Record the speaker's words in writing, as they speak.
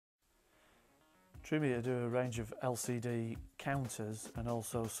Trumeter do a range of LCD counters and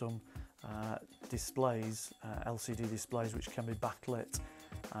also some displays, LCD displays which can be backlit,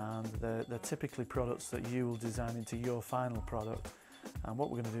 and they're typically products that you will design into your final product. And what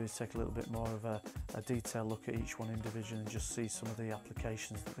we're going to do is take a little bit more of a detailed look at each one individually and just see some of the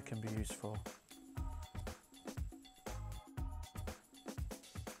applications that they can be used for.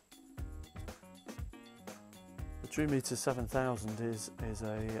 The Trumeter 7000 is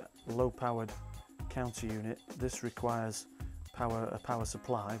a low-powered counter unit. This requires a power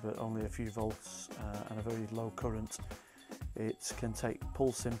supply, but only a few volts and a very low current. It can take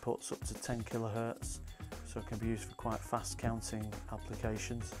pulse inputs up to 10 kilohertz, so it can be used for quite fast counting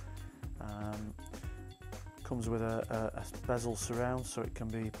applications. Comes with a bezel surround, so it can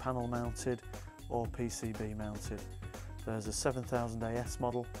be panel mounted or PCB mounted. There's a 7000 AS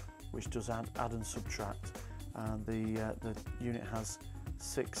model which does add and subtract, and the unit has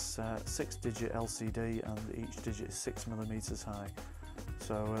six digit LCD, and each digit is 6 millimeters high.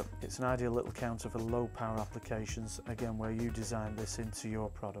 So it's an ideal little counter for low power applications, again where you design this into your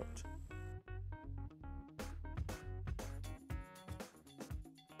product.